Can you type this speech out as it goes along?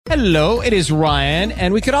Hello, it is Ryan,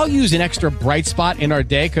 and we could all use an extra bright spot in our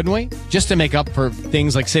day, couldn't we? Just to make up for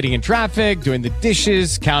things like sitting in traffic, doing the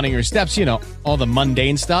dishes, counting your steps, all the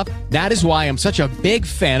mundane stuff. That is why I'm such a big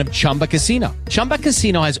fan of Chumba Casino. Chumba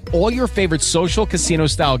Casino has all your favorite social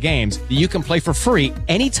casino-style games that you can play for free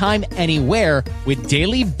anytime, anywhere with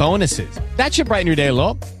daily bonuses. That should brighten your day a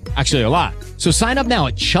little. Actually, a lot. So sign up now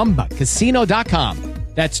at ChumbaCasino.com.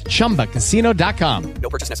 That's ChumbaCasino.com. No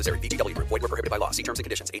purchase necessary. VGW Group. Void where prohibited by law. See terms and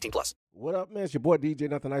conditions. 18+. What up, man? It's your boy DJ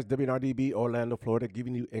Nothing Nice, WNRDB, Orlando, Florida,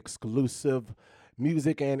 giving you exclusive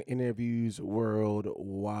music and interviews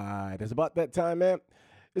worldwide. It's about that time, man.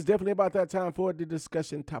 It's definitely about that time for the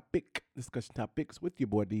discussion topics with your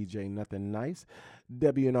boy DJ Nothing Nice,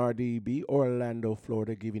 WNRDB, Orlando,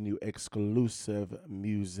 Florida, giving you exclusive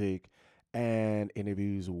music and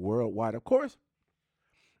interviews worldwide. Of course,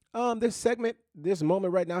 this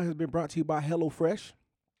moment right now has been brought to you by HelloFresh.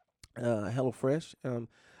 HelloFresh.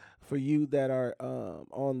 For you that are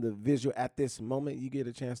on the visual at this moment, you get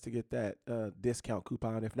a chance to get that discount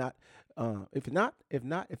coupon. If you're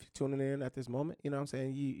tuning in at this moment, you know what I'm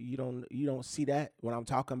saying, you don't see that when I'm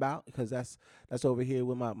talking about, because that's over here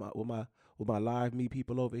with my live me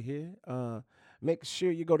people over here. Make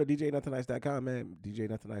sure you go to djnothingnice.com, man,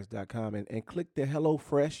 djnothingnice.com, and click the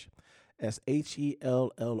HelloFresh. That's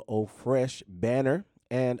HELLO Fresh banner,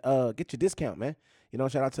 and get your discount, man.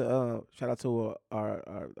 Shout out to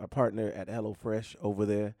our partner at HelloFresh over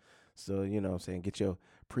there. So, I'm saying, get your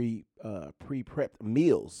pre-prepped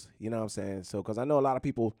meals, I'm saying? So, because I know a lot of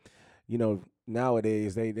people,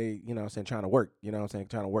 nowadays, they I'm saying, trying to work, trying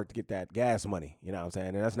to work to get that gas money, I'm saying?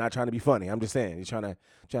 And that's not trying to be funny. I'm just saying, you're trying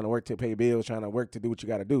to work to pay bills, trying to work to do what you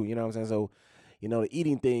got to do, I'm saying? So, the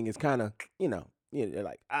eating thing is kind of,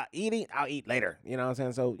 like, I'll eat later. You know what I'm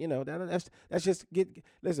saying? So, that's just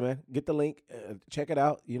listen, man, get the link, check it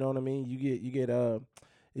out. You know what I mean? You get a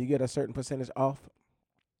certain percentage off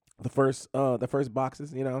the first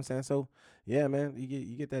boxes. You know what I'm saying? So, yeah, man,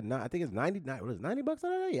 you get that. I think it's $90 out of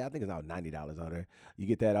there. Yeah, I think it's about $90 out there. You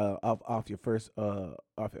get that off your first off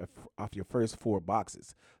your first 4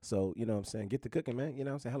 boxes. So, you know what I'm saying, get to cooking, man. You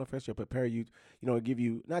know what I'm saying, HelloFresh will prepare you. Give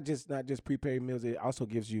you not just prepared meals. It also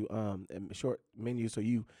gives you a short menu. So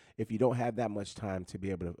if you don't have that much time to be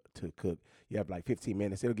able to cook, you have like 15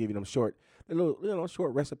 minutes. It'll give you them short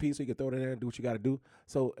recipes, so you can throw it in there and do what you got to do.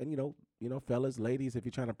 So, and fellas, ladies, if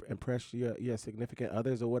you're trying to impress your significant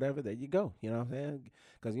others or whatever, there you go. You know what I'm saying?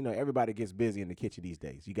 Because, everybody gets busy in the kitchen these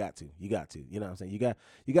days. You got to. You know what I'm saying? You got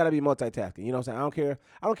to be multitasking. You know what I'm saying?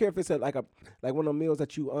 I don't care if it's like one of the meals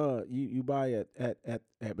that you buy at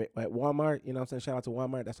Walmart. You know what I'm saying? Shout out to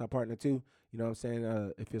Walmart. That's our partner too. You know what I'm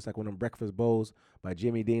saying? If it's like one of them breakfast bowls by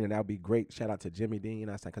Jimmy Dean, and that would be great. Shout out to Jimmy Dean. You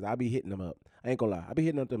know what I'm saying? Because I'll be hitting them up. I ain't gonna lie. I'll be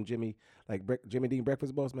hitting up them Jimmy Dean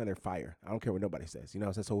breakfast bowls, man. They're fire. I don't care what nobody says. You know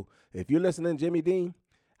what I'm saying? So if you're listening, Jimmy Dean,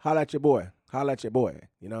 holla at your boy. You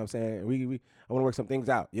know what I'm saying? I want to work some things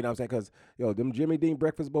out. You know what I'm saying? Because, them Jimmy Dean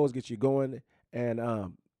breakfast bowls get you going. And,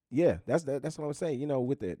 yeah, that's what I'm saying,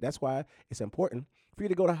 with it. That's why it's important for you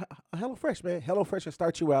to go to HelloFresh, man. HelloFresh will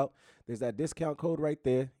start you out. There's that discount code right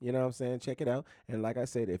there. You know what I'm saying? Check it out. And like I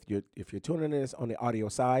said, if you're tuning in this on the audio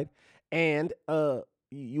side, and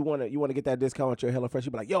you want to get that discount on your HelloFresh,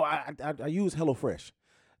 you be like, yo, I use HelloFresh.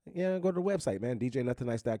 Yeah, go to the website, man,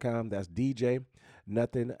 djnothingnice.com. That's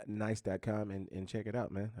djnothingnice.com, and check it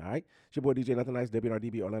out, man. All right? It's your boy, DJ Nothing Nice,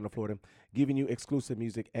 WNRDB, Orlando, Florida, giving you exclusive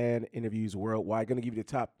music and interviews worldwide. Going to give you the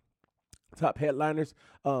top headliners,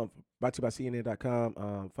 brought to you by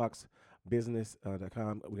CNN.com,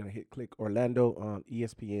 FoxBusiness.com. We're going to click Orlando on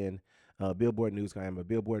ESPN, Billboard News. I am a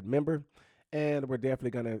Billboard member, and we're definitely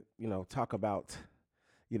going to, talk about,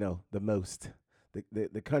 the most.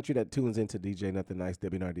 The country that tunes into DJ Nothing Nice,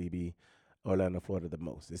 WNRDB, Orlando, Florida, the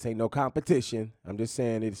most. This ain't no competition. I'm just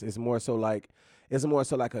saying it's more so like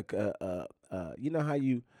a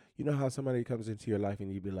how somebody comes into your life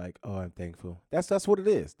and you be like, oh, I'm thankful. That's what it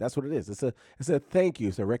is. That's what it is. It's a thank you.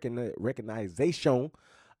 It's a recognition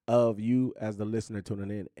of you as the listener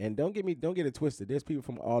tuning in. And don't get it twisted. There's people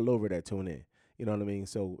from all over that tune in. You know what I mean?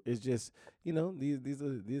 So it's just,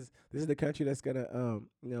 this is the country that's gonna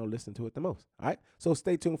listen to it the most. All right. So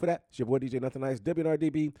stay tuned for that. It's your boy DJ Nothing Nice,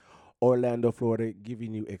 WNRDB, Orlando, Florida,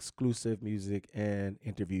 giving you exclusive music and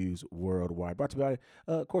interviews worldwide. Brought to you by,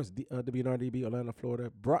 of course, WNRDB, Orlando, Florida.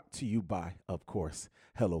 Brought to you by, of course,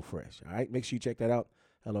 HelloFresh. All right. Make sure you check that out.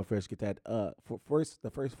 HelloFresh. Get that the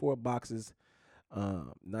first 4 boxes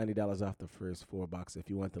 $90 off the first 4 boxes if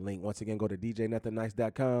you want the link. Once again, go to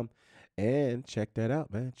djnothingnice.com and check that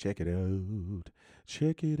out, man. Check it out.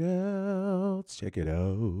 Check it out. Check it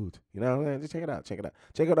out. You know what I mean? Just check it out. Check it out.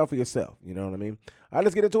 Check it out for yourself. You know what I mean? All right,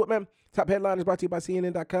 let's get into it, man. Top headline is brought to you by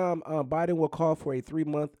CNN.com. Biden will call for a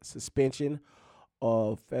 3-month suspension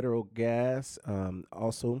of federal gas.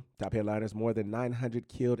 Also, top headline is more than 900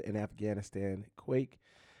 killed in Afghanistan quake.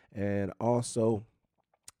 And also,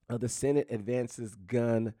 the Senate advances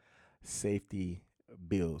gun safety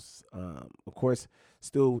bills. Of course,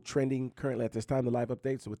 still trending currently at this time, the live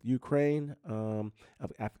updates with Ukraine.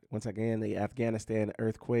 Once again, the Afghanistan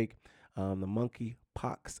earthquake, the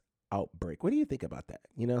monkeypox outbreak. What do you think about that?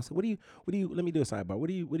 You know, so what do you? Let me do a sidebar. What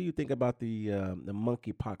do you think about the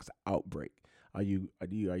monkeypox outbreak? Are you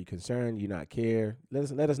concerned? You not care?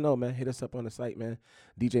 Let us know, man. Hit us up on the site, man.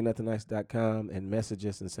 djnothingnice.com and message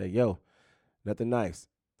us and say, yo, Nothing Nice.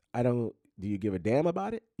 Do you give a damn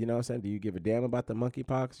about it? You know what I'm saying? Do you give a damn about the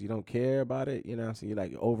monkeypox? You don't care about it? You know, so you're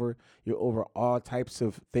over all types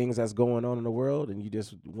of things that's going on in the world, and you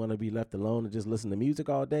just want to be left alone and just listen to music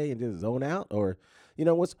all day and just zone out? Or, you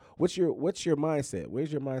know, what's your mindset?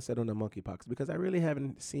 Where's your mindset on the monkeypox? Because I really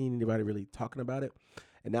haven't seen anybody really talking about it.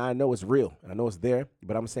 And now I know it's real. I know it's there,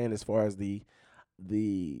 but I'm saying as far as what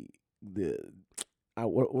I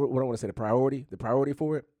want to say, the priority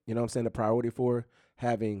for it. You know what I'm saying? The priority for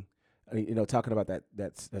having, talking about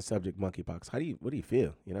that subject, monkeypox. What do you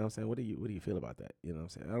feel? You know what I'm saying? What do you feel about that? You know what I'm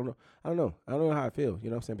saying? I don't know how I feel.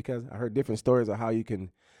 You know what I'm saying? Because I heard different stories of how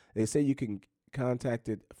they say you can contact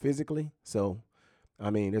it physically. So,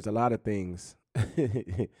 I mean, there's a lot of things.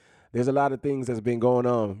 There's a lot of things that's been going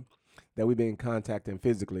on that we've been contacting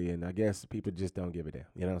physically, and I guess people just don't give a damn.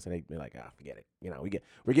 You know what I'm saying? They're like, forget it. You know,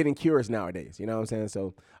 we're getting cures nowadays. You know what I'm saying?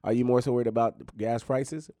 So are you more so worried about gas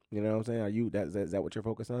prices? You know what I'm saying? Is that what you're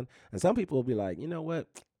focused on? And some people will be like, you know what?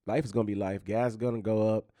 Life is going to be life. Gas is going to go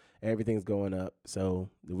up. Everything's going up. So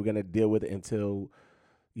we're going to deal with it until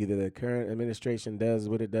either the current administration does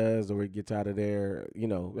what it does or it gets out of there.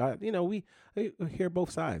 We hear both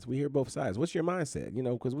sides. What's your mindset? You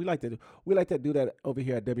know, because we like to do that over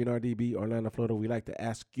here at WNRDB, Orlando, Florida. We like to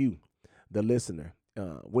ask you, the listener,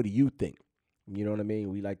 what do you think? You know what I mean?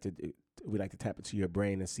 We like to tap into your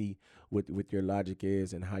brain and see what your logic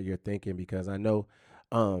is and how you're thinking, because I know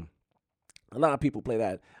a lot of people play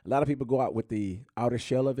that. A lot of people go out with the outer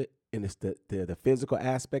shell of it, and it's the physical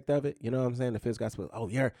aspect of it. You know what I'm saying? The physical aspect. Oh,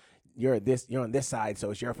 you're on this side,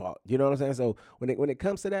 so it's your fault. You know what I'm saying? So when it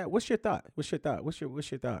comes to that, what's your thought? What's your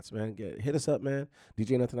thoughts, man? Hit us up, man.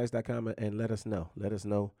 djnothingnice.com and let us know. Let us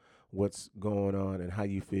know what's going on and how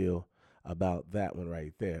you feel about that one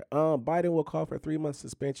right there. Biden will call for a 3-month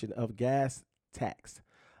suspension of gas tax,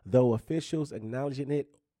 though officials acknowledging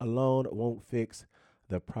it alone won't fix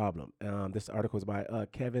the problem. This article is by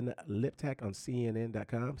Kevin Liptak on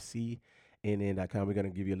CNN.com. CNN.com. We're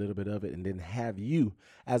going to give you a little bit of it and then have you,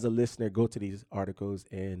 as a listener, go to these articles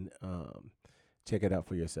and check it out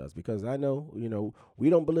for yourselves. Because I know, we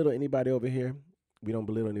don't belittle anybody over here. We don't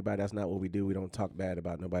belittle anybody. That's not what we do. We don't talk bad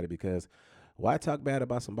about nobody, because why talk bad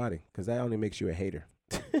about somebody? Because that only makes you a hater.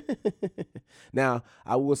 Now,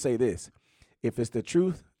 I will say this: if it's the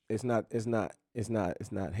truth, it's not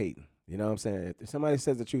hating. You know what I'm saying? If somebody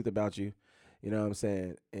says the truth about you, you know what I'm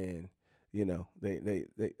saying, and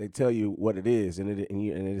they tell you what it is, and it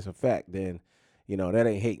is a fact, then that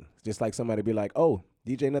ain't hating. It's just like somebody be like, "Oh,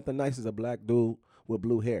 DJ Nothing Nice is a black dude with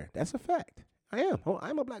blue hair." That's a fact. I am.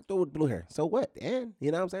 I'm a black dude with blue hair. So what? And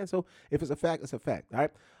you know what I'm saying? So if it's a fact, it's a fact. All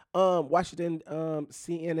right. Washington,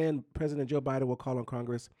 CNN, President Joe Biden will call on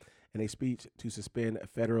Congress in a speech to suspend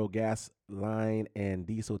federal gas line and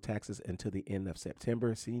diesel taxes until the end of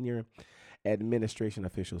September. Senior administration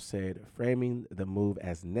officials said, framing the move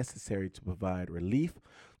as necessary to provide relief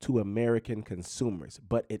to American consumers,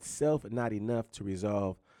 but itself not enough to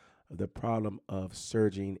resolve the problem of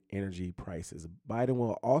surging energy prices. Biden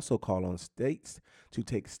will also call on states to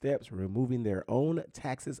take steps removing their own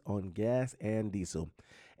taxes on gas and diesel,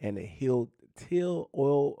 and he'll tell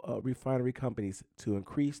oil refinery companies to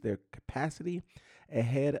increase their capacity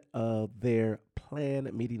ahead of their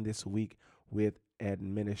planned meeting this week with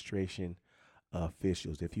administration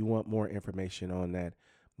officials. If you want more information on that,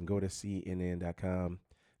 go to CNN.com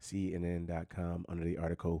under the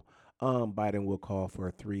article. Biden will call for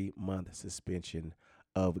a 3-month suspension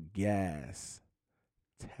of gas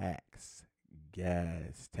tax.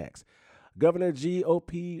 Governor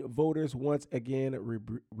GOP voters once again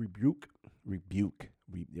rebuke.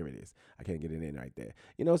 There it is. I can't get it in right there.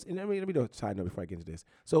 And let me do a side note before I get into this.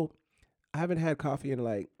 So I haven't had coffee in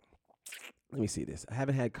like let me see this. I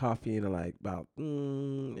haven't had coffee in like about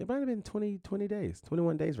it might have been 20 days,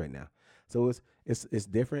 21 days right now. So it's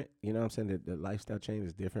different. You know what I'm saying? The lifestyle change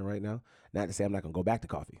is different right now. Not to say I'm not gonna go back to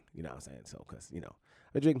coffee. You know what I'm saying? So because I've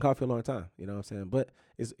been drinking coffee a long time. You know what I'm saying? But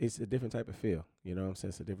it's a different type of feel. You know what I'm saying?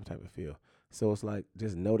 It's a different type of feel. So it's like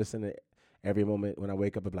just noticing it every moment when I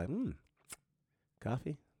wake up. I'm like,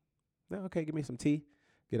 coffee. No, okay, give me some tea.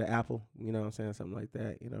 Get an apple, you know what I'm saying, something like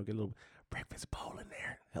that. Get a little breakfast bowl in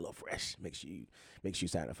there. HelloFresh. Make sure you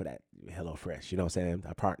sign up for that. HelloFresh, you know what I'm saying?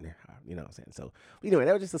 A partner, you know what I'm saying? So anyway,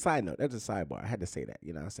 that was just a side note. That was a sidebar. I had to say that,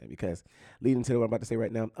 you know what I'm saying? Because leading to what I'm about to say right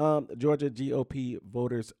now, Georgia GOP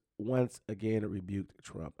voters once again rebuked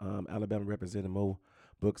Trump. Alabama Representative Mo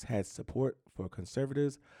Brooks had support for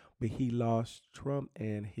conservatives, but he lost. Trump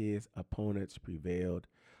and his opponents prevailed.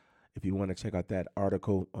 If you want to check out that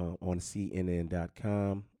article on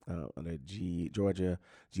CNN.com, under Georgia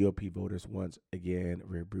GOP voters once again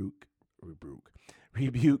rebuke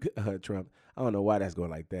Trump. I don't know why that's going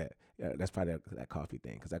like that. That's probably that coffee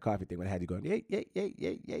thing, because that coffee thing when I had you going yay yay yay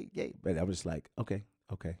yay yay yay. But I was just like, okay.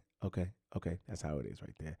 That's how it is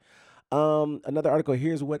right there. Another article.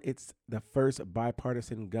 Here's what it's the first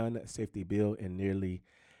bipartisan gun safety bill in nearly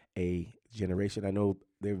a generation. I know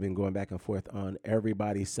they've been going back and forth on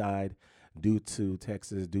everybody's side due to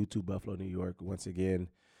Texas, due to Buffalo, New York. Once again,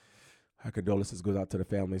 our condolences goes out to the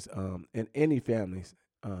families and any families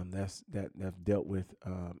that have dealt with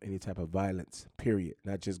any type of violence, period.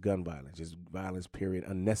 Not just gun violence, just violence, period.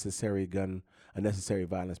 Unnecessary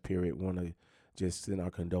violence, period. Want to just send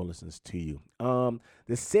our condolences to you. The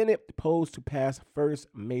Senate posed to pass first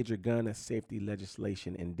major gun safety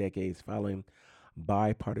legislation in decades following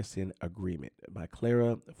bipartisan agreement by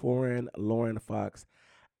Clara Foran, Lauren Fox,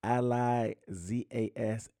 Ally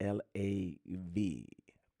Zaslav,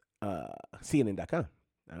 CNN.com.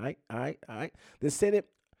 All right. The Senate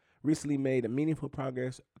recently made meaningful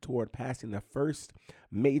progress toward passing the first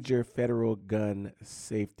major federal gun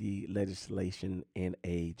safety legislation in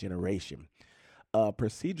a generation.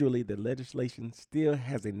 Procedurally, the legislation still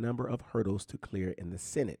has a number of hurdles to clear in the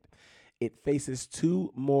Senate. It faces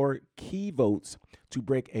two more key votes to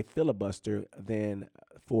break a filibuster than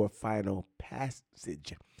for final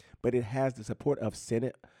passage, but it has the support of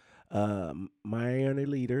Senate Minority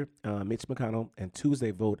Leader Mitch McConnell, and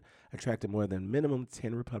Tuesday vote attracted more than minimum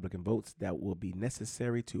 10 Republican votes that will be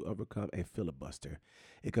necessary to overcome a filibuster.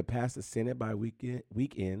 It could pass the Senate by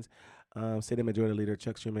weekends. Senate Majority Leader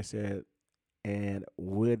Chuck Schumer said, and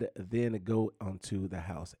would then go onto the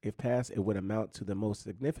House. If passed, it would amount to the most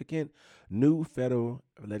significant new federal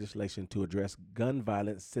legislation to address gun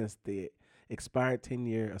violence since the expired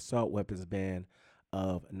 10-year assault weapons ban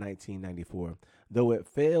of 1994. Though it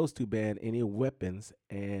fails to ban any weapons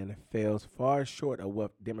and falls far short of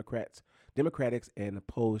what Democrats and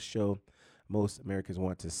polls show most Americans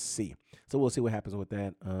want to see. So we'll see what happens with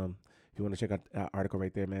that. If you want to check out that article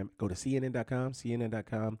right there, man, go to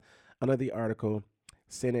CNN.com. Under the article,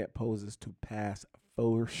 Senate poses to pass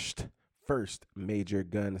first major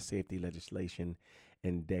gun safety legislation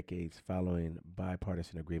in decades following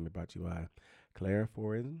bipartisan agreement brought to you by Claire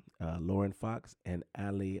Foran, Lauren Fox, and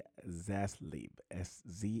Ali Zaslav,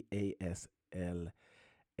 Zaslav.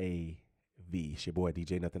 It's your boy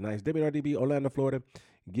DJ Nothing Nice, WRDB, Orlando, Florida,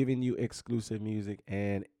 giving you exclusive music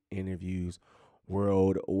and interviews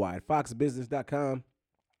worldwide. FoxBusiness.com.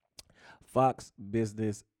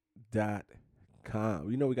 FoxBusiness.com.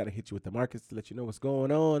 You know we got to hit you with the markets to let you know what's going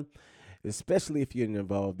on, especially if you're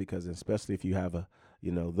involved, because especially if you have a,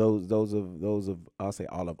 those of I'll say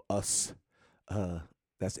all of us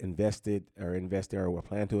that's invested or will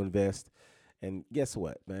plan to invest. And guess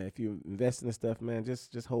what, man? If you invest in this stuff, man,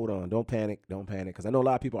 just hold on. Don't panic. Because I know a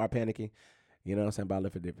lot of people are panicking. You know what I'm saying? About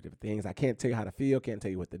different things. I can't tell you how to feel. Can't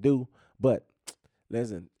tell you what to do. But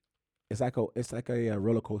listen, it's like a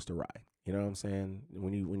roller coaster ride. You know what I'm saying?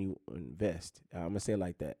 When you invest, I'm gonna say it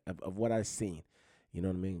like that. Of what I've seen, you know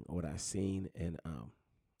what I mean? What I've seen, and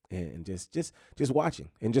just watching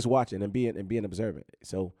and being observant.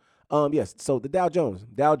 So yes. So the Dow Jones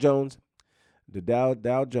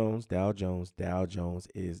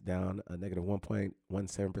is down a negative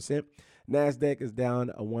 1.17%. NASDAQ is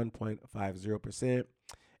down a 1.50%.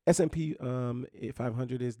 S&P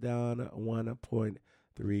 500 is down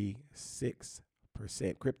 1.36%.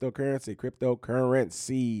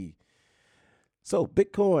 Cryptocurrency. So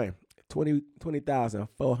Bitcoin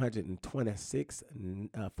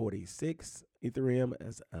 20,426.46. Ethereum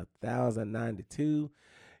is 1,092.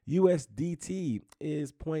 USDT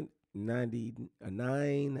is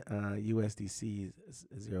 0.99. USDC is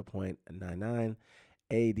 0.99.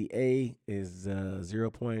 ADA is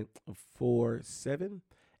 0.47.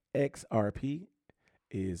 XRP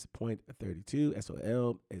is 0.32.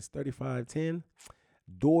 SOL is 3510.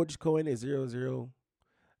 Dogecoin is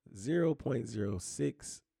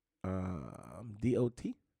 0.06. DOT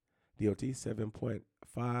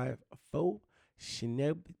 7.54.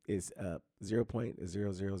 Shineb is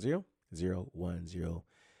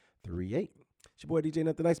 0.0000138. It's your boy DJ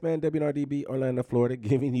Nothing Nice, man. WNRDB, Orlando, Florida,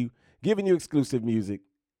 giving you exclusive music,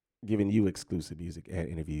 and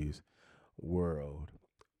interviews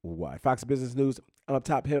worldwide. Fox Business News,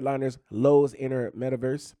 top headliners: Lowe's enter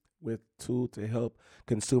metaverse with tool to help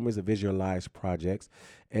consumers visualize projects.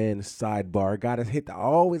 And sidebar,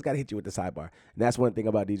 always gotta hit you with the sidebar. And that's one thing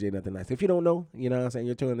about DJ Nothing Nice. If you don't know, you know what I'm saying,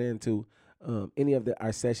 you're tuning into any of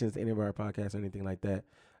our sessions, any of our podcasts, or anything like that,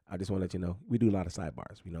 I just want to let you know, we do a lot of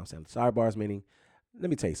sidebars. You know what I'm saying? Sidebars meaning, let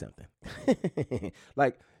me tell you something.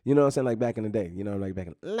 Like, you know what I'm saying? Like back in the day, you know, like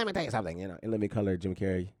let me tell you something, you know, and let me color Jim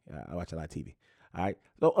Carrey. I watch a lot of TV. All right.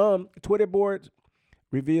 So, Twitter board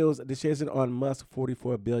reveals decision on Musk's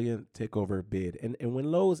 $44 billion takeover bid. And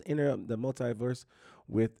when Lowe's enter the multiverse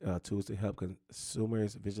with tools to help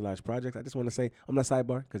consumers visualize projects, I just want to say, I'm not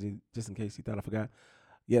sidebar, because just in case you thought I forgot,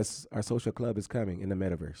 yes, our social club is coming in the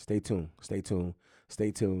metaverse. Stay tuned.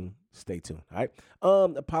 All right.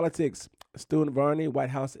 Politics. Stu Varney, White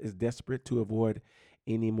House is desperate to avoid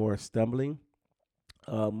any more stumbling.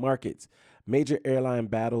 Markets. Major airline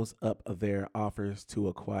battles up their offers to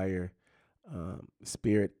acquire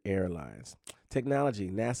Spirit Airlines. Technology.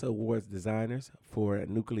 NASA awards designers for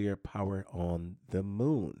nuclear power on the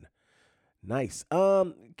moon. Nice.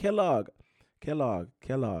 Kellogg in the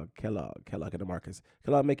markets.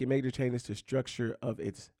 Kellogg making major changes to structure of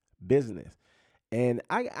its business. And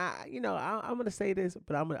I'm going to say this,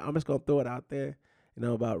 but I'm just going to throw it out there, you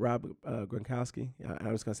know, about Rob Gronkowski.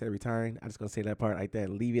 I'm just going to say retiring. I'm just going to say that part right there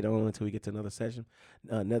and leave it on until we get to another session,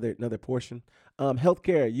 another portion.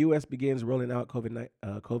 Healthcare. U.S. begins rolling out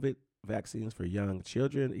COVID vaccines for young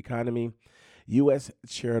children. Economy. U.S.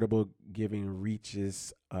 charitable giving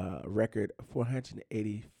reaches record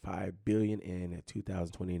 $485 billion in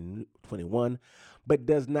 2021, but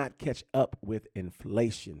does not catch up with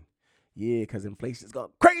inflation. Yeah, because inflation is going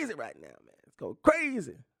crazy right now, man. It's going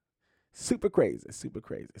crazy. Super crazy.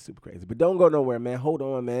 But don't go nowhere, man. Hold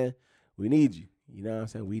on, man. We need you. You know what I'm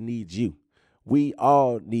saying? We need you. We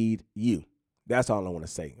all need you. That's all I want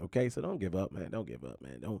to say, okay? So don't give up, man. Don't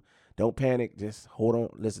panic. Just hold on.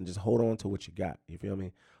 Listen, just hold on to what you got. You feel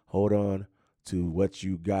me? Hold on to what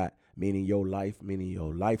you got, meaning your life, meaning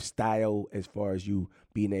your lifestyle, as far as you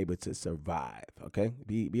being able to survive, okay?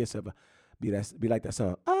 Be a survivor. Be like that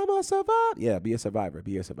song. I'm a survivor. Yeah, be a survivor.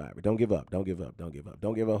 Don't give up. Don't give up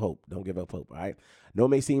hope. All right. No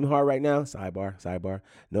may seem hard right now. Sidebar.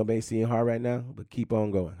 No may seem hard right now, but keep on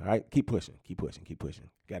going. All right. Keep pushing. Got to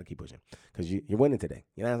keep pushing because you're winning today.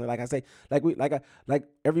 You know what I'm saying? Like I say, like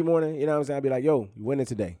every morning. You know what I'm saying? I'll be like, yo, you're winning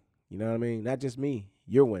today. You know what I mean? Not just me.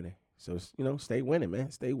 You're winning. So stay winning, man.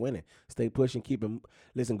 Stay winning. Stay pushing.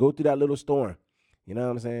 Listen. Go through that little storm. You know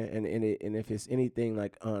what I'm saying? And if it's anything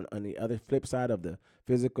like on the other flip side of the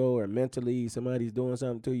physical or mentally, somebody's doing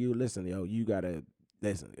something to you, listen, yo, you got to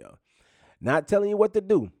listen, yo. Not telling you what to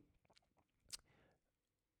do.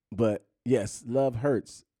 But yes, love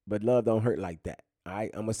hurts, but love don't hurt like that. All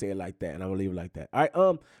right, I'm going to say it like that, and I'm going to leave it like that. All right,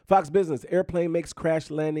 Fox Business. Airplane makes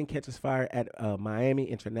crash landing, catches fire at Miami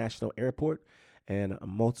International Airport, and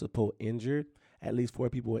multiple injured. At least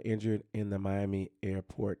 4 people were injured in the Miami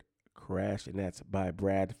airport crash, and that's by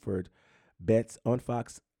Bradford Betts on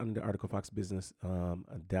Fox, under the article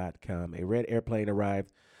foxbusiness.com. A red airplane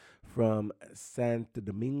arrived from Santo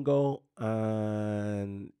Domingo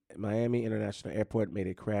on Miami International Airport, made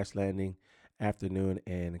a crash landing afternoon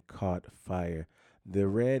and caught fire. The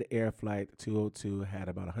Red Air Flight 202 had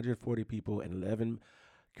about 140 people and 11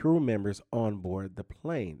 crew members on board the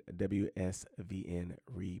plane, WSVN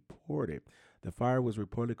reported. The fire was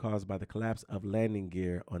reportedly caused by the collapse of landing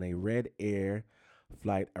gear on a Red Air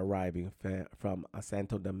flight arriving from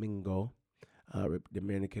Santo Domingo,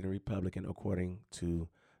 Dominican Republic, according to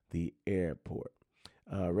the airport.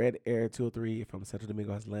 Red Air 203 from Santo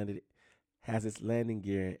Domingo has its landing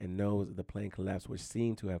gear and knows the plane collapsed, which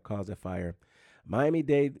seemed to have caused a fire.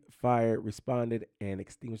 Miami-Dade Fire responded and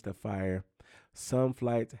extinguished the fire. Some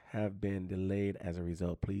flights have been delayed as a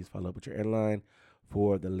result. Please follow up with your airline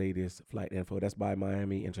for the latest flight info. That's by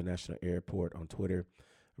Miami International Airport on Twitter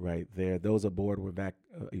right there. Those aboard were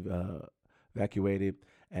evacuated.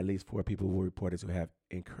 At least 4 people were reported to have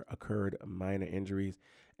occurred minor injuries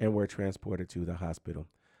and were transported to the hospital.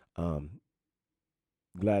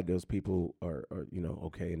 Glad those people are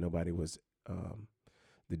okay, and nobody was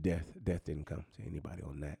the death didn't come to anybody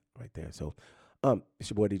on that right there. So It's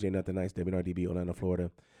your boy DJ Nothing Nice, WNRDB, Orlando,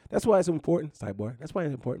 Florida. That's why it's important, sidebar. That's why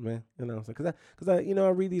it's important, man. You know, because I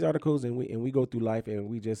read these articles and we go through life and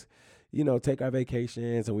we just, take our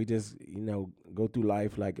vacations and we just, go through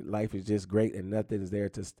life like life is just great and nothing is there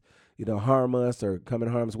to, harm us or come in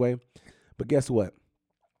harm's way. But guess what?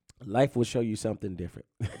 Life will show you something different.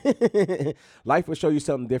 Life will show you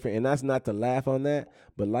something different, and that's not to laugh on that,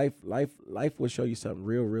 but life will show you something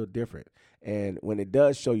real, real different. And when it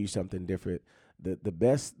does show you something different,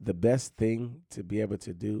 the best thing to be able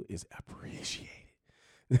to do is appreciate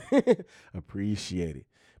it. Appreciate it,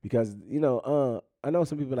 because I know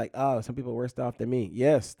some people are like, oh, some people are worse off than me.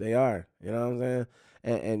 Yes, they are. You know what I'm saying?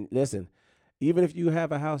 And listen, even if you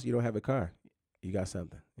have a house, you don't have a car. You got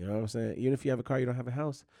something. You know what I'm saying? Even if you have a car, you don't have a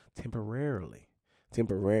house, temporarily,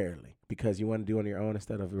 because you want to do it on your own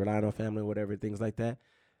instead of relying on family or whatever, things like that.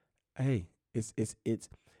 Hey, it's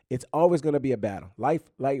always going to be a battle. Life,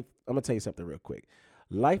 I'm going to tell you something real quick.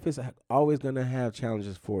 Life is always going to have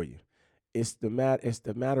challenges for you. It's the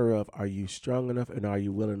matter of, are you strong enough and are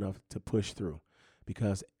you willing enough to push through?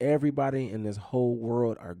 Because everybody in this whole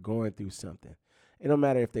world are going through something. It don't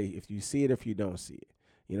matter if you see it or if you don't see it.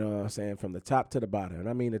 You know what I'm saying? From the top to the bottom. And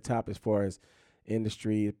I mean the top as far as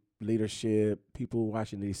industry, leadership, people in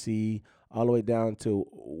Washington, D.C., all the way down to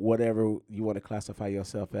whatever you want to classify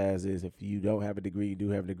yourself as is. If you don't have a degree, you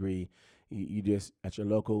do have a degree. You just at your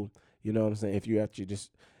local, you know what I'm saying? If you're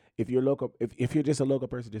just a local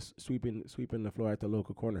person, just sweeping the floor at the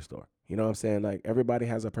local corner store. You know what I'm saying? Like, everybody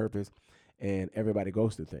has a purpose and everybody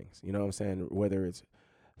goes through things. You know what I'm saying? Whether it's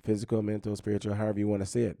physical, mental, spiritual, however you want to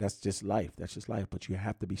say it. That's just life. But you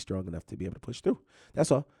have to be strong enough to be able to push through. That's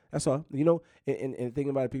all. And thinking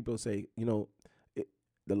about it, people say,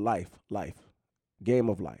 the life, game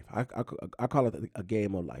of life. I call it a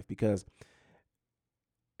game of life, because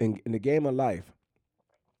in the game of life,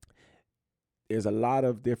 there's a lot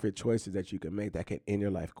of different choices that you can make that can end your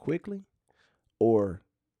life quickly or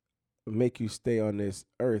make you stay on this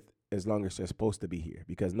earth as long as they're supposed to be here,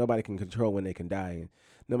 because nobody can control when they can die, and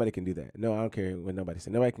nobody can do that. No, I don't care what nobody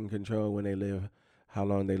says. Nobody can control when they live, how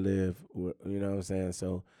long they live, you know what I'm saying?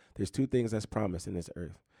 So there's two things that's promised in this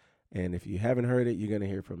earth, and if you haven't heard it, you're going to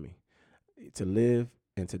hear from me. To live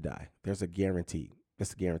and to die. There's a guarantee.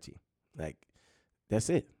 That's a guarantee. Like, that's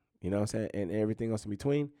it. You know what I'm saying? And everything else in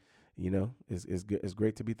between, is good. It's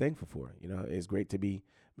great to be thankful for. It's great to be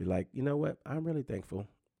like, you know what? I'm really thankful.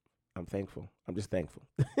 I'm thankful. I'm just thankful.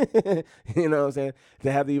 You know what I'm saying?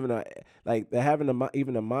 To have even having a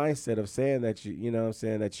mindset of saying that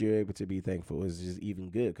that you're able to be thankful is just even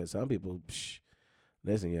good, because some people,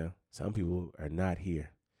 listen, some people are not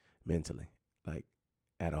here mentally, like,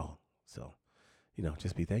 at all. So,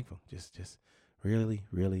 just be thankful. Just really,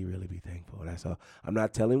 really, really be thankful. That's all. I'm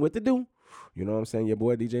not telling what to do. You know what I'm saying? Your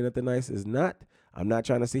boy DJ Nothing Nice is not. I'm not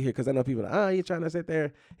trying to sit here, because I know people, he's trying to sit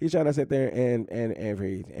there and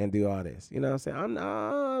do all this. You know what I'm saying?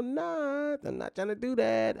 I'm not trying to do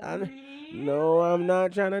that. I'm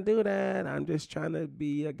not trying to do that. I'm just trying to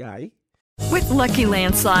be a guy. With Lucky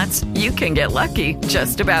Land Slots, you can get lucky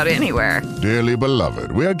just about anywhere. Dearly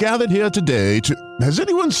beloved, we are gathered here today to... Has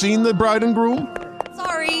anyone seen the bride and groom?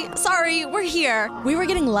 Sorry, we're here. We were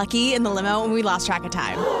getting lucky in the limo and we lost track of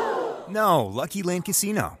time. No, Lucky Land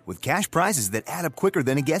Casino, with cash prizes that add up quicker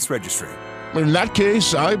than a guest registry. In that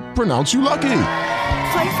case, I pronounce you lucky.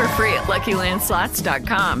 Play for free at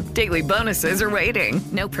LuckyLandSlots.com. Daily bonuses are waiting.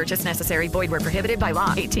 No purchase necessary. Void where prohibited by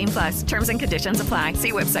law. 18+. Terms and conditions apply.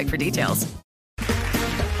 See website for details.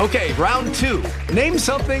 Okay, round two. Name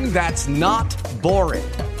something that's not boring.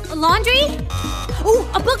 A laundry? Ooh,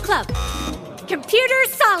 a book club. Computer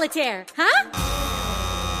solitaire, huh?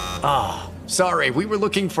 Sorry, we were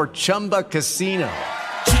looking for Chumba Casino.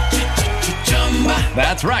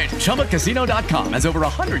 That's right. ChumbaCasino.com has over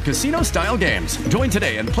 100 casino-style games. Join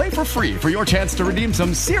today and play for free for your chance to redeem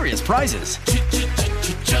some serious prizes.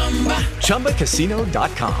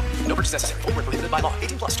 ChumbaCasino.com. No purchase necessary. Void where prohibited by law.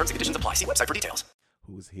 18+. Terms and conditions apply. See website for details.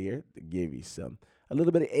 Who's here to give you a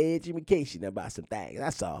little bit of education about some things.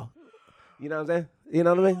 That's all. You know what I'm saying? You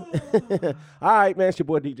know what I mean? All right, man. It's your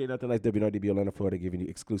boy DJ Nothing Nice, WNRDB, Orlando, Florida, giving you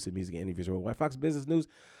exclusive music and interviews worldwide. Fox Business News.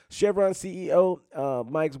 Chevron CEO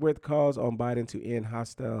Mike Wirth calls on Biden to end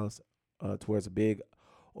hostiles towards a big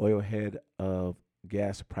oil head of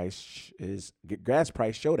gas price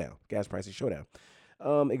showdown.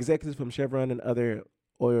 Executives from Chevron and other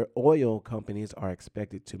oil companies are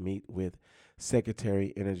expected to meet with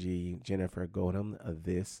Secretary Energy Jennifer Granholm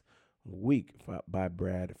this week by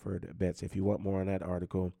Bradford Betts. If you want more on that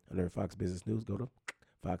article under Fox Business News, go to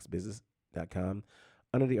foxbusiness.com.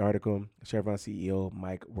 Under the article, Chevron CEO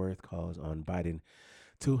Mike Wirth calls on Biden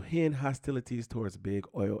to end hostilities towards big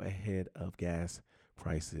oil ahead of gas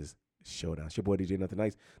prices showdown. It's your boy DJ Nothing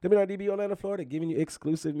Nice, WNRDB Orlando, Florida, giving you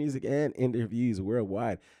exclusive music and interviews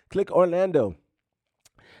worldwide. Click Orlando.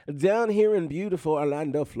 Down here in beautiful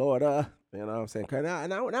Orlando, Florida. You know what I'm saying?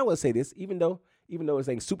 And I will say this, even though it's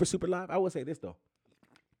saying super live, I will say this though.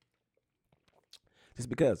 Just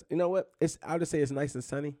because, you know what? I'll just say it's nice and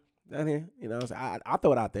sunny down here. You know, so I'll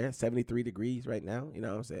throw it out there. 73 degrees right now, you know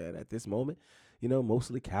what I'm saying, at this moment. You know,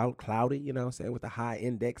 mostly cloudy, you know what I'm saying, with a high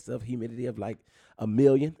index of humidity of like 1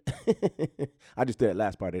 million. I just threw that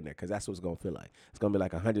last part in there because that's what it's going to feel like. It's going to be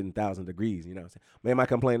like 100,000 degrees, you know what I'm saying. Man, am I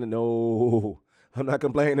complaining? No, I'm not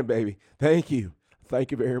complaining, baby. Thank you. Thank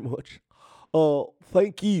you very much.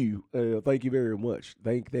 Thank you. Thank you very much.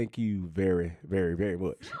 Thank you very, very, very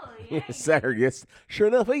much. Oh, yeah. Yes, sir. Yes. Sure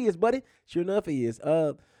enough, he is, buddy. Sure enough, he is.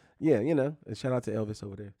 Yeah, you know, and shout out to Elvis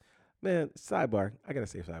over there. Man, sidebar. I gotta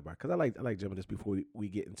say sidebar because I like jumping this before we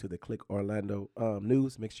get into the Click Orlando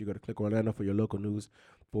news. Make sure you go to Click Orlando for your local news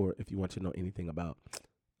for if you want to know anything about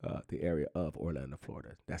the area of Orlando,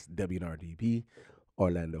 Florida. That's WNRDB,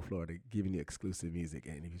 Orlando, Florida, giving you exclusive music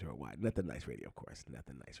and interviews worldwide. Nothing Nice Radio, of course.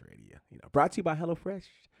 Nothing Nice Radio. You know, brought to you by HelloFresh.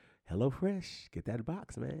 HelloFresh. Get that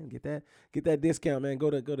box, man. Get that discount, man. Go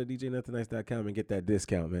to DJNothingNice.com and get that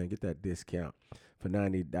discount, man. Get that discount for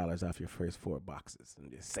 $90 off your first 4 boxes. I'm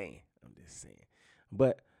just saying.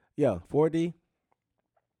 But yeah, 4D.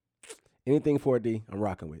 Anything 4D, I'm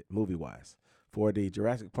rocking with movie wise. 4D,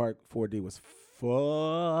 Jurassic Park 4D was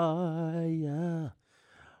fire.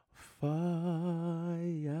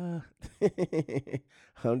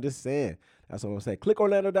 I'm just saying. That's what I'm saying.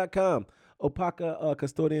 ClickOrlando.com. Opaka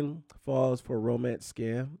custodian falls for romance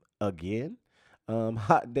scam again.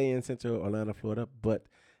 Hot day in Central Orlando, Florida, but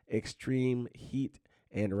extreme heat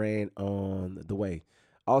and rain on the way.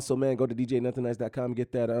 Also, man, go to DJNothingNice.com and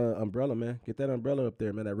get that umbrella, man. Get that umbrella up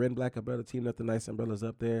there, man. That red and black umbrella, Team Nothing Nice umbrellas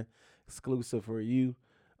up there. Exclusive for you.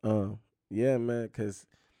 Yeah, man, because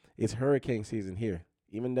it's hurricane season here.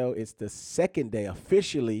 Even though it's the second day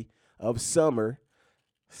officially of summer.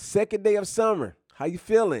 Second day of summer. How you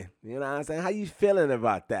feeling? You know what I'm saying? How you feeling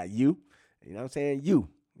about that, you? You know what I'm saying? You.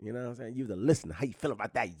 You know what I'm saying? You the listener. How you feeling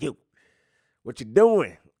about that, you? What you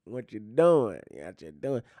doing? What you doing? Yeah, what you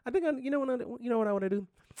doing? I think you know what I want to do?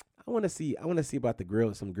 I want to see about the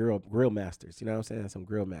grill masters. You know what I'm saying? Some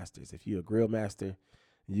grill masters. If you're a grill master,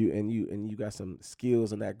 you got some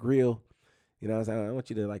skills on that grill, you know what I'm saying? I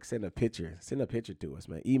want you to like send a picture to us,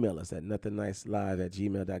 man. Email us at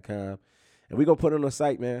nothingnicelive@gmail.com. And we're going to put it on the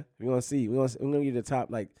site, man. We're going to see. We're going to get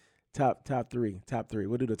the top three.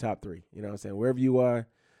 We'll do the top 3. You know what I'm saying? Wherever you are,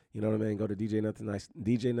 you know what I mean? Go to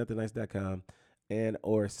DJNothingNice and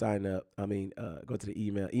or sign up. Go to the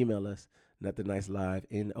email us, nothingnicelive,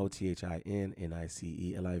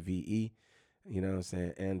 NOTHINNICELIVE. You know what I'm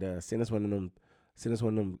saying? And send us one of them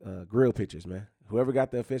grill pictures, man. Whoever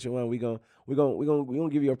got the official one, we gonna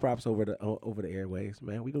give you your props over the airwaves,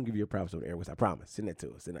 man. We gonna give you your props over the airwaves. I promise. Send that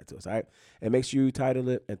to us. All right. And make sure you title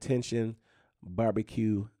it "Attention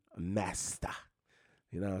Barbecue Master."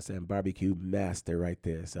 You know what I'm saying? Barbecue Master right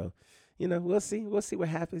there. So, you know, we'll see what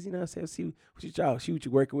happens. You know what I'm saying? See what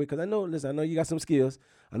you're working with. Because I know you got some skills.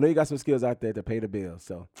 I know you got some skills out there to pay the bills.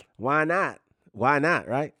 So why not? Why not,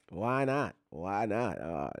 right? Why not?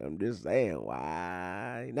 I'm just saying,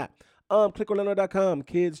 why not? ClickOrlando.com.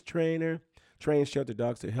 Kids trains shelter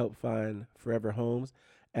dogs to help find forever homes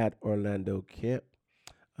at Orlando Camp.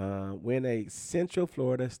 Win a Central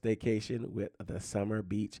Florida staycation with the Summer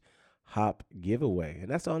Beach Hop giveaway.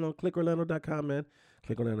 And that's all on ClickOrlando.com, man.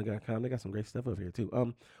 ClickOrlando.com. They got some great stuff over here,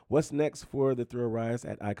 too. What's next for the thrill rides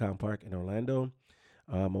at Icon Park in Orlando?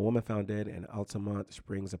 A woman found dead in Altamont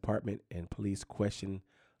Springs apartment, and police question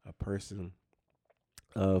a person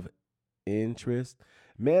of interest.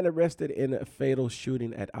 Man arrested in a fatal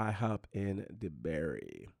shooting at IHOP in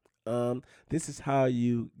DeBary. This is how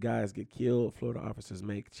you guys get killed. Florida officers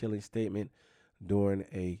make chilling statement during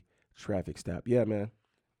a traffic stop. Yeah, man.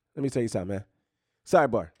 Let me tell you something, man.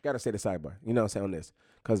 Sidebar. Got to say the sidebar. You know what I'm saying on this.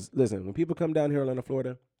 Because, listen, when people come down here in Orlando,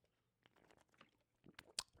 Florida,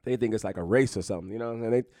 they think it's like a race or something, you know?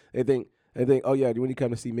 And they think, oh, yeah, when you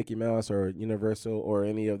come to see Mickey Mouse or Universal or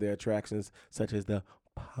any of their attractions, such as the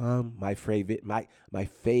my favorite,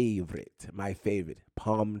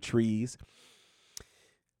 palm trees.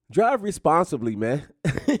 Drive responsibly, man.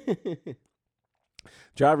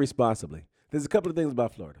 Drive responsibly. There's a couple of things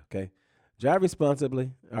about Florida, okay? Drive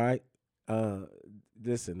responsibly, all right?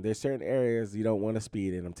 Listen, there's certain areas you don't want to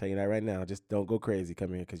speed in. I'm telling you that right now. Just don't go crazy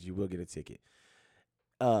coming here because you will get a ticket.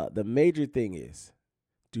 The major thing is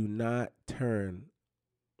do not turn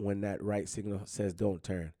when that right signal says don't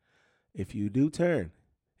turn. If you do turn,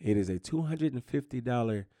 It is a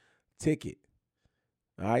 $250 ticket.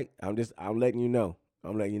 All right, I'm letting you know.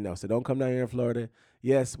 So don't come down here in Florida.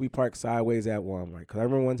 Yes, we park sideways at Walmart. Cause I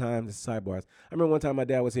remember one time, this is sidebars. I remember one time my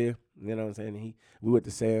dad was here. You know what I'm saying? We went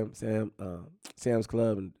to Sam's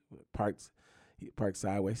Club and he parked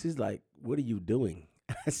sideways. He's like, "What are you doing?"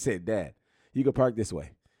 I said, "Dad, you can park this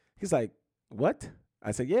way." He's like, "What?"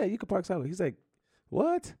 I said, "Yeah, you can park sideways." He's like,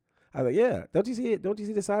 "What?" I was like, "Yeah, don't you see it? Don't you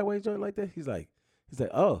see the sideways joint like that?" He's like,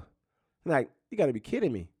 "Oh," I'm like, "You got to be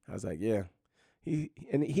kidding me." I was like, "Yeah."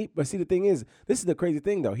 But see, the thing is, this is the crazy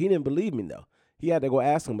thing though. He didn't believe me though. He had to go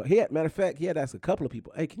ask him. But matter of fact, he had to ask a couple of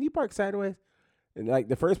people, "Hey, can you park sideways?" And like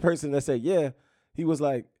the first person that said, "Yeah," he was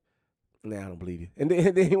like, "Nah, I don't believe you." And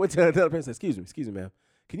then he went to another person, "Excuse me, ma'am,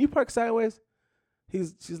 can you park sideways?"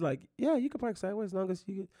 She's like, "Yeah, you can park sideways as long as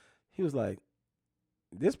you." He was like,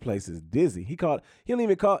 "This place is dizzy." He don't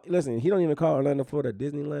even call Orlando, Florida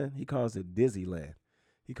Disneyland. He calls it Dizzyland.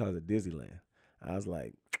 I was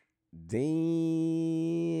like,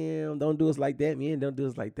 damn, don't do us like that, man. Don't do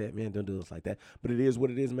us like that. But it is what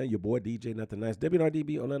it is, man. Your boy DJ Nothing Nice,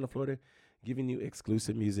 WNRDB, Orlando, Florida, giving you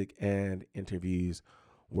exclusive music and interviews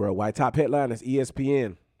worldwide. Top headline is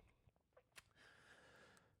ESPN.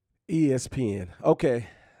 Okay,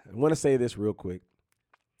 I want to say this real quick.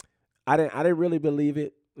 I didn't really believe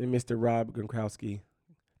it when Mr. Rob Gronkowski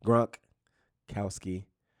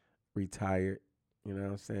retired. You know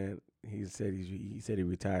what I'm saying? He said he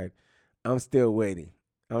retired. I'm still waiting.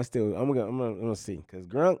 I'm gonna see, because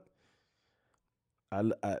Gronk.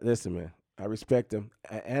 Listen, man. I respect him.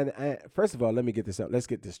 And first of all, let me get this up. Let's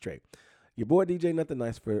get this straight. Your boy DJ Nothing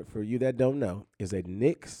Nice, for you that don't know, is a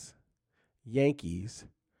Knicks, Yankees,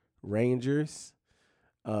 Rangers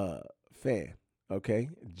fan. Okay,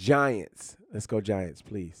 Giants. Let's go Giants,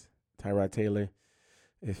 please. Tyrod Taylor.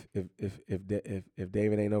 If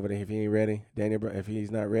David ain't over there, if he ain't ready, Daniel, if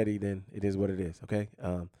he's not ready, then it is what it is. Okay.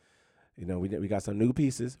 We got some new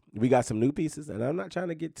pieces. And I'm not trying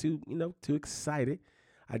to get too excited.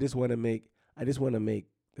 I just want to make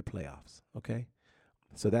the playoffs. Okay.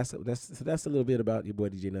 So that's a little bit about your boy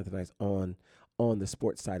DJ Nothing Nice on the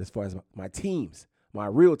sports side as far as my teams, my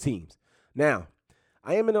real teams. Now,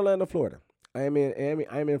 I am in Orlando, Florida. I am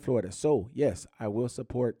in Florida. So yes, I will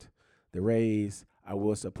support the Rays. I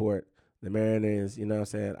will support the Mariners. You know what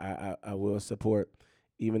I'm saying? I will support,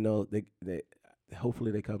 even though they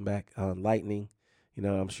hopefully they come back. Lightning,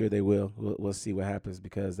 I'm sure they will. We'll see what happens,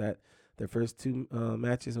 because their first two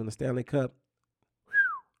matches on the Stanley Cup,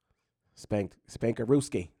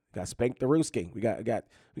 Spankarooski. Got spanked the Rooski. We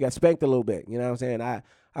got spanked a little bit. You know what I'm saying? I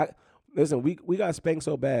listen, we got spanked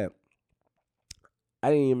so bad, I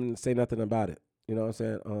didn't even say nothing about it. You know what I'm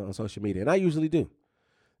saying, on social media. And I usually do.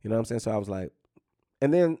 You know what I'm saying? So I was like,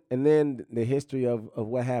 and then the history of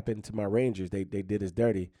what happened to my Rangers, they did us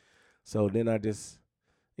dirty. So then I just,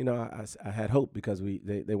 I had hope, because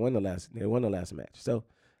they won the last match. So,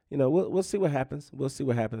 we'll see what happens.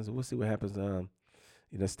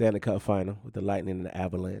 Stanley Cup final with the Lightning and the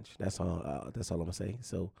Avalanche. That's all I'm gonna say.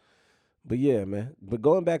 So, but yeah, man. But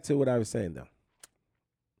going back to what I was saying though,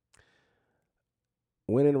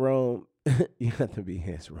 when in Rome, you have to be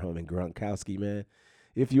his Roman Gronkowski, man.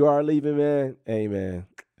 If you are leaving, man, hey, man,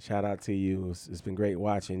 shout out to you. It's been great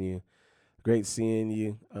watching you. Great seeing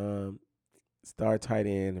you. Star tight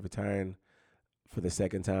end, retiring for the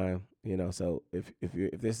second time. So if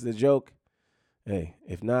this is a joke, hey,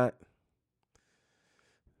 if not,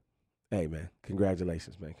 hey, man,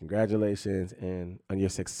 congratulations, man. Congratulations and on your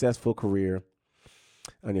successful career.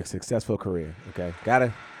 Okay,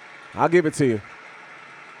 I'll give it to you.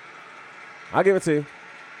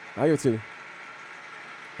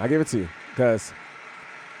 Because,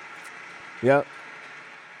 yep,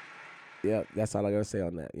 that's all I got to say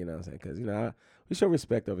on that, you know what I'm saying? Because, we show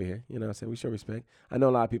respect over here, you know what I'm saying? We show respect. I know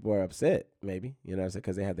a lot of people are upset, maybe, you know what I'm saying,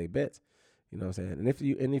 because they have their bets, you know what I'm saying? And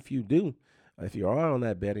if you do, if you are on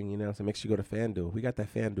that betting, you know what I'm saying, make sure you go to FanDuel. We got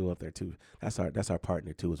that FanDuel up there, too. That's our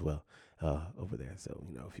partner, too, as well, over there. So,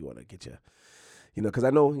 if you want to get your, because I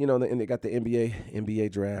know, and they got the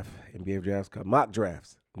NBA drafts called mock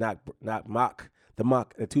drafts, not mock.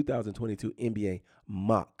 The 2022 NBA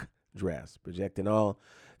mock drafts, projecting all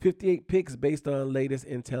 58 picks based on latest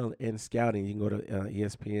intel and scouting. You can go to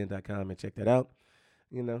ESPN.com and check that out,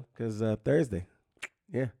 because Thursday,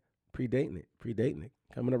 yeah, predating it.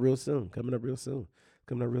 Coming up real soon.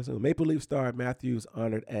 Maple Leaf star Matthews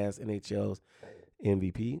honored as NHL's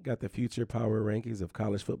MVP. Got the future power rankings of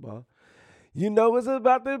college football. It's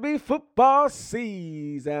about to be football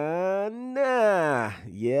season. Yeah.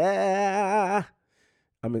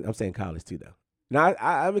 I'm saying college too, though. Now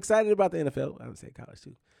I'm excited about the NFL. I'm saying college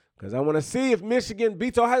too. Because I want to see if Michigan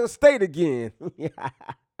beats Ohio State again.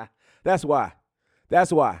 That's why.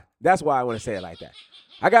 That's why I want to say it like that.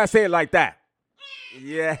 I got to say it like that.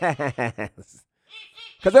 Yes.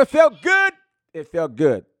 Because it felt good. It felt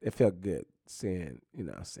good. It felt good seeing,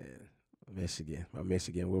 Michigan, my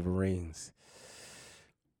Michigan Wolverines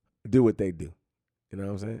do what they do. You know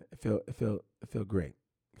what I'm saying? It felt great.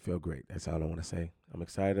 It felt great. That's all I want to say. I'm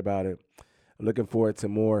excited about it. I'm looking forward to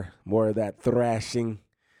more of that thrashing.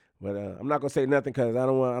 But I'm not gonna say nothing because I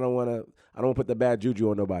don't want to put the bad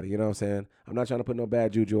juju on nobody. You know what I'm saying? I'm not trying to put no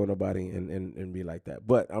bad juju on nobody and be like that.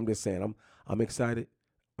 But I'm just saying I'm excited.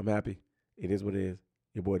 I'm happy. It is what it is.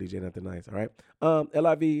 Your boy DJ Nothing Nice. All right.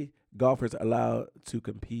 LIV golfers allowed to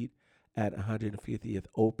compete at 150th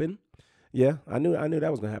Open. Yeah, I knew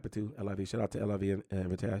that was gonna happen too. LIV. Shout out to LIV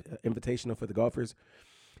Invitational for the golfers.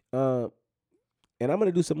 And I'm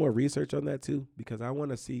gonna do some more research on that too because I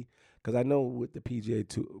want to see. Because I know with the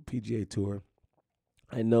PGA Tour,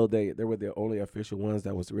 I know they were the only official ones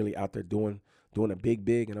that was really out there doing a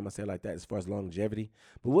big, and I'm gonna say it like that as far as longevity.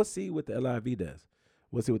 But we'll see what the LIV does.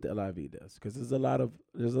 Because there's a lot of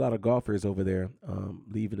golfers over there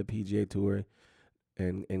leaving the PGA Tour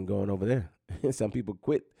and going over there. Some people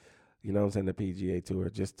quit. You know what I'm saying, the PGA Tour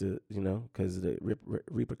just to, because of the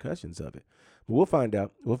repercussions of it. But we'll find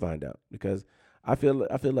out. Because I feel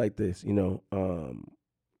like this,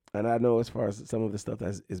 and I know as far as some of the stuff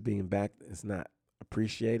that is being backed, it's not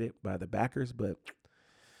appreciated by the backers, but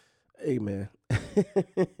hey, man,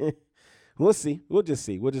 we'll see. We'll just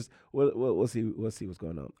see. We'll see. We'll see what's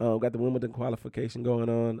going on. Got the Wimbledon qualification going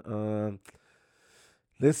on.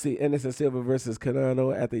 Let's see. Anderson Silva versus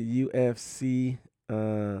Cannonier at the UFC.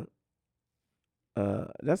 Did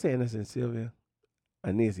I say Anderson Silva?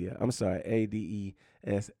 Anesia. I'm sorry.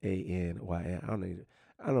 ADESANYA.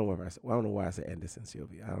 I don't know why I said Anderson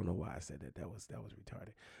Silva. I don't know why I said that. That was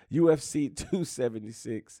retarded. UFC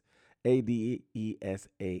 276. ADESANYA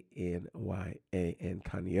and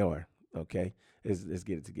Cannonier. Okay, let's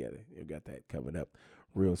get it together. You got that coming up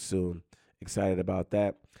real soon. Excited about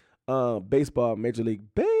that. Baseball, Major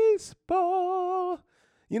League Baseball.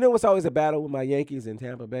 You know what's always a battle with my Yankees in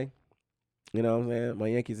Tampa Bay? You know what I'm saying? My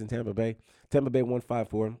Yankees in Tampa Bay. Tampa Bay won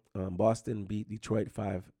 5-4. Boston beat Detroit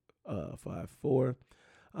 5-4.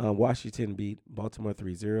 Washington beat Baltimore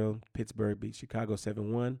 3-0. Pittsburgh beat Chicago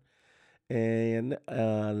 7-1. And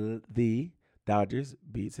the Dodgers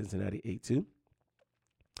beat Cincinnati 8-2.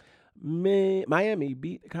 Miami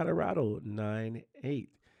beat Colorado 9-8.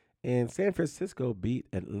 And San Francisco beat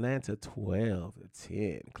Atlanta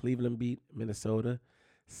 12-10. Cleveland beat Minnesota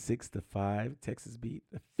 6-5. Texas beat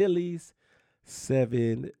the Phillies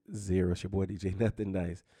 7-0. It's your boy DJ Nothing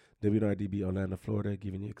Nice. WNRDB Orlando, Florida,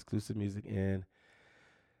 giving you exclusive music and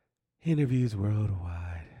interviews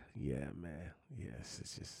worldwide. Yeah, man. Yes,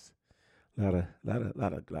 it's just a lot of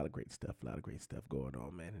great stuff. A lot of great stuff going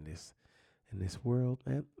on, man, in this world,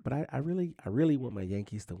 man. But I really want my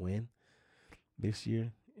Yankees to win this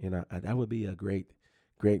year. And that would be a great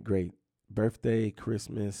birthday,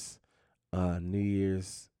 Christmas, New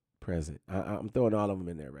Year's present. I'm throwing all of them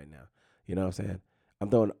in there right now. You know what I'm saying? I'm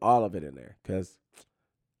throwing all of it in there because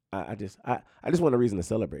I just want a reason to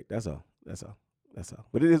celebrate. That's all.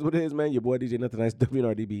 But it is what it is, man. Your boy DJ Nothing Nice,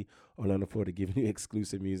 WNRDB, Orlando, Florida, giving you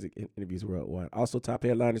exclusive music and interviews worldwide. Also, top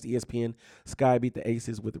headliners, ESPN, Sky beat the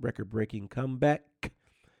Aces with a record-breaking comeback.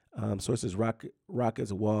 Sources,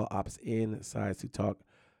 Rockets, Wall opts in, sides to talk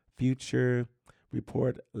future.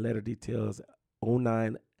 Report, letter details,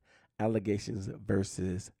 09 allegations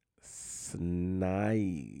versus Snyder.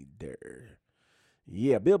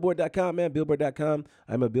 Yeah, Billboard.com, man. Billboard.com.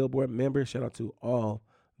 I'm a Billboard member. Shout out to all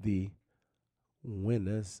the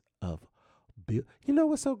winners of Bill. You know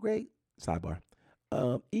what's so great? Sidebar.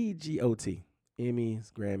 EGOT.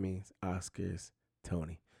 Emmys, Grammys, Oscars,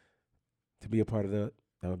 Tony. To be a part of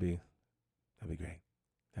that'd be great.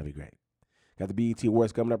 That'd be great. Got the BET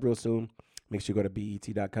Awards coming up real soon. Make sure you go to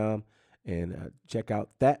BET.com and check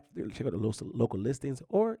out that. Check out the local listings,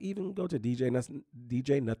 or even go to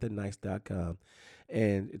DJNothingNice.com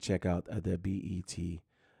and check out the BET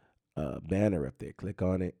banner up there. Click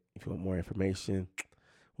on it. If you want more information,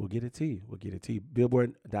 we'll get it to you.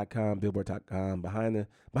 Billboard.com, behind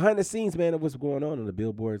the scenes, man, of what's going on the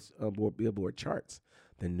Billboard charts,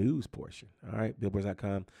 the news portion. All right,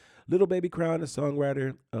 Billboard.com. Lil Baby crowned the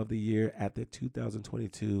Songwriter of the Year at the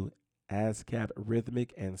 2022 ASCAP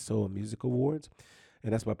Rhythmic and Soul Music Awards.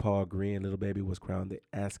 And that's by Paul Green. Lil Baby was crowned the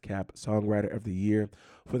ASCAP Songwriter of the Year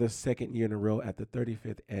for the second year in a row at the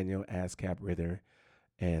 35th Annual ASCAP Rhythm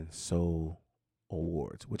and Soul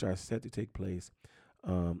Awards, which are set to take place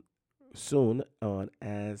soon on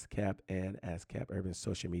ASCAP and ASCAP Urban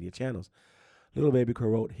social media channels. Little Baby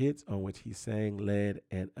co-wrote hits on which he sang, led,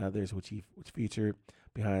 and others which featured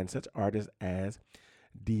behind such artists as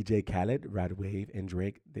DJ Khaled, Rod Wave, and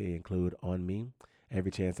Drake. They include On Me,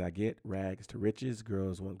 Every Chance I Get, Rags to Riches,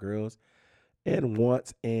 Girls Want Girls, and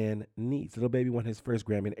Wants and Needs. Little Baby won his first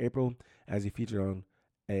Grammy in April as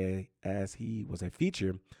he was a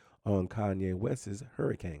feature on Kanye West's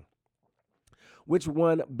Hurricane, which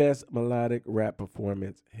won Best Melodic Rap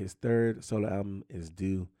Performance. His third solo album is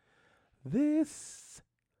due this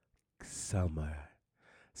summer.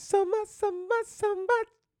 Summer.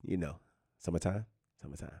 You know, summertime.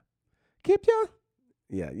 Keep your,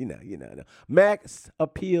 you know. Max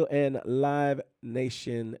Appeal and Live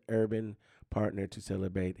Nation Urban partner to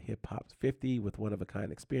celebrate hip hop's 50 with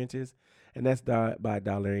one-of-a-kind experiences, and that's by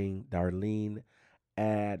Darlene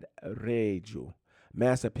Adreju.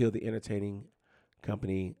 Mass Appeal, the entertaining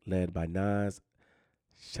company led by Nas,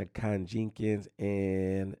 Shakan Jenkins,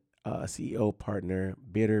 and CEO partner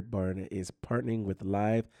Bitter Barner, is partnering with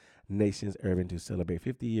Live Nations Urban to celebrate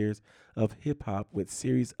 50 years of hip-hop with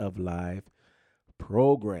series of live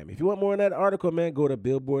program. If you want more on that article, man, go to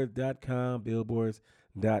billboards.com,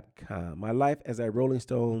 My Life as a Rolling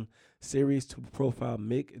Stone series to profile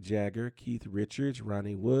Mick Jagger, Keith Richards,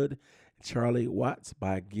 Ronnie Wood, Charlie Watts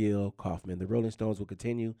by Gil Kaufman. The Rolling Stones will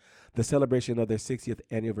continue the celebration of their 60th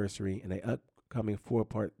anniversary in an upcoming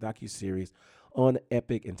 4-part docuseries on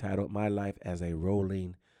Epic entitled My Life as a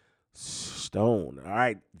Rolling Stone. All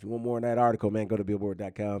right, if you want more on that article, man, go to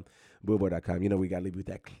billboard.com. You know we got to leave you with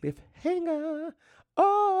that cliffhanger.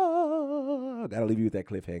 Oh, got to leave you with that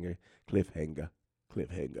cliffhanger. Cliffhanger.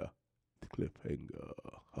 What's the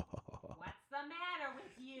matter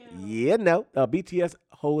with you? Yeah, no. BTS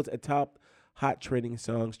holds a top hot trending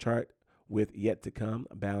songs chart with Yet to Come,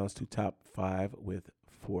 bounds to top 5 with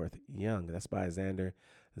Fourth Young. That's by Xander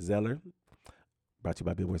Zeller. Brought to you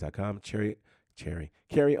by Billboards.com.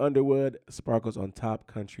 Carrie Underwood sparkles on top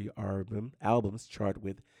country albums chart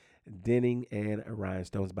with Denning and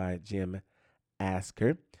Rhinestones by Jim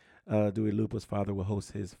Asker. Dua Lipa's father will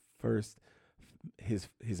host his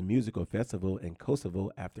musical festival in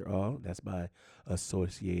Kosovo after all. That's by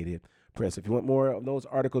Associated Press. If you want more of those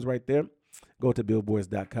articles right there, go to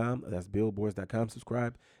billboards.com. That's billboards.com.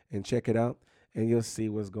 Subscribe and check it out, and you'll see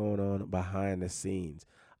what's going on behind the scenes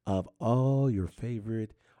of all your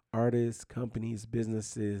favorite artists, companies,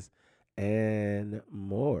 businesses, and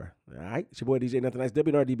more. All right, it's your boy DJ Nothing Nice,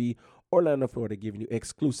 WNRDB, Orlando, Florida, giving you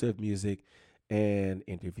exclusive music and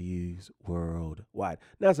interviews worldwide.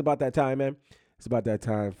 Now it's about that time, man. It's about that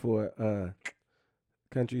time for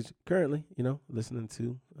countries currently, listening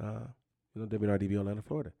to WNRDB Orlando,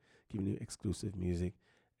 Florida, giving you exclusive music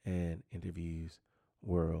and interviews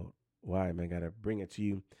worldwide, man. Gotta bring it to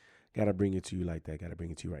you like that. Gotta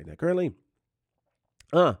bring it to you right now. Currently,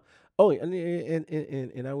 and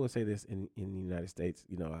I will say this in the United States,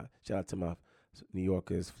 shout out to my New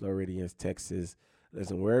Yorkers, Floridians, Texas.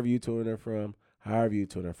 Listen, wherever you tuning in from, however you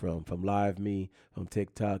tuning in from Live Me, from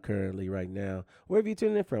TikTok currently right now, wherever you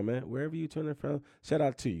tuning in from, man, wherever you tuning in from, shout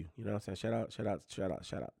out to you. You know what I'm saying? Shout out to you. Shout out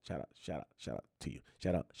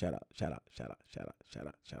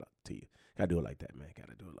to you. Gotta do it like that, man.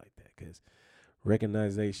 Gotta do it like that, because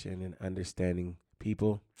recognition and understanding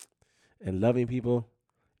people and loving people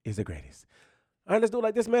is the greatest. All right, let's do it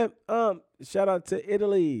like this, man. Shout out to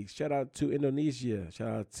Italy. Shout out to Indonesia. Shout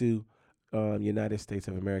out to United States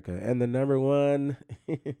of America. And the number one,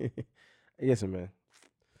 yes, man.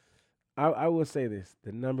 I will say this: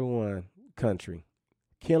 the number one country,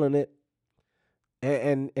 killing it.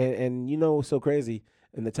 And what's so crazy?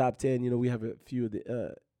 In the top 10, we have a few of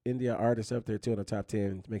the India artists up there too in the top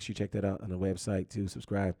 10. Make sure you check that out on the website too.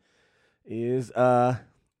 Subscribe.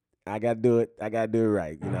 I gotta do it. I gotta do it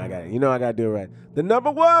right. I gotta do it right. The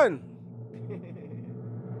number one.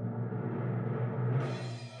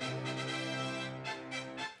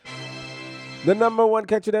 The number one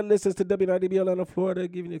country that listens to WNRDB Orlando, Florida,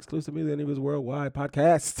 giving you exclusive music and interviews worldwide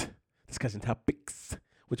podcast. Discussion topics.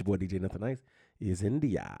 With your boy DJ Nothing Nice is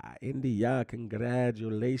India. India,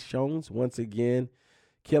 congratulations once again.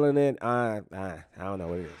 Killing it. I don't know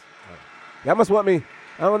what it is. Y'all must want me.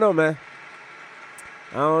 I don't know, man.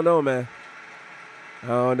 Yeah,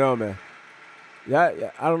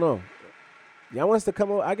 I don't know. Y'all want us to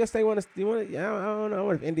come over? I guess they want us. Yeah, I don't know. I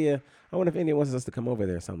wonder if India. I wonder if India wants us to come over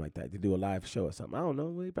there or something like that to do a live show or something. I don't know.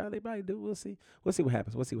 We probably do. We'll see. We'll see what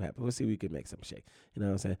happens. We'll see if we can make something shake. You know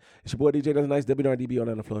what I'm saying? It's your boy DJ Nothing Nice, WNRDB,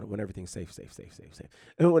 Orlando, Florida. When everything's safe.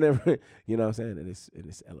 And whenever, you know what I'm saying? And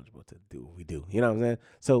it's eligible to do what we do. You know what I'm saying?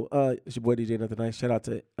 So it's your boy DJ Nothing Nice. Shout out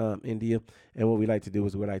to India. And what we like to do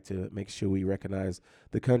is we like to make sure we recognize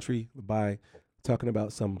the country by talking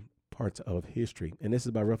about some parts of history. And this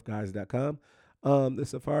is by roughguys.com. The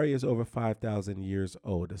safari is over 5,000 years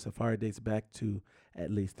old. The safari dates back to at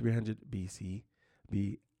least 300 BCE.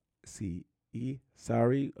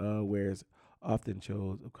 Sari wears often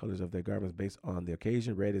chose colors of their garments based on the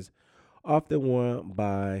occasion. Red is often worn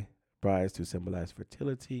by brides to symbolize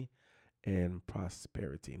fertility and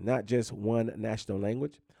prosperity. Not just one national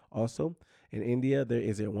language. Also, in India, there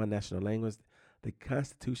isn't one national language. The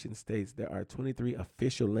Constitution states there are 23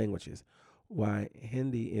 official languages. Why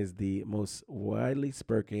Hindi is the most widely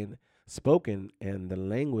spoken and the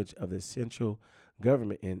language of the central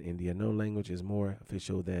government in India. No language is more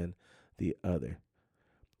official than the other.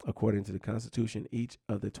 According to the Constitution, each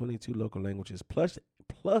of the 22 local languages plus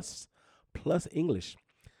English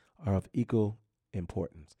are of equal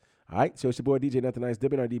importance. All right, so it's your boy DJ Nothing Nice,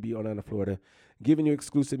 WNRDB, Orlando, Florida, giving you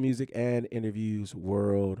exclusive music and interviews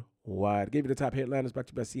worldwide. Give you the top headliners brought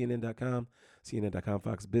to you by CNN.com, CNN.com,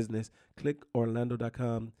 Fox Business,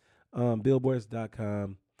 ClickOrlando.com,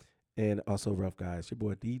 Billboards.com, and also Rough Guys. Your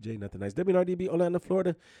boy DJ Nothing Nice, WNRDB, Orlando,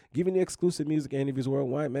 Florida, giving you exclusive music and interviews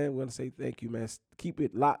worldwide. Man, we want to say thank you, man. Keep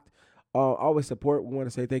it locked. Always support. We want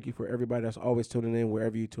to say thank you for everybody that's always tuning in,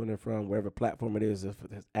 wherever you tune in from, wherever platform it is, if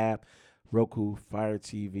it's app, Roku, Fire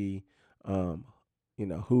TV,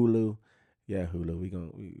 Hulu. Yeah, Hulu. We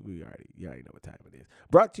already know what time it is.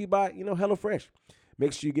 Brought to you by, HelloFresh.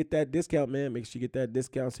 Make sure you get that discount, man. Make sure you get that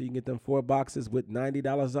discount so you can get them 4 boxes with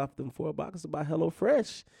 $90 off them 4 boxes by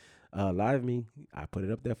HelloFresh. Live me, I put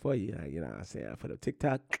it up there for you. You know what I'm saying? I put up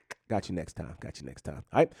TikTok. Got you next time. All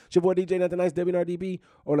right. It's your boy DJ Nothing Nice, WNRDB,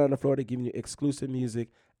 Orlando, Florida, giving you exclusive music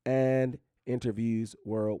and interviews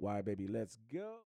worldwide, baby. Let's go.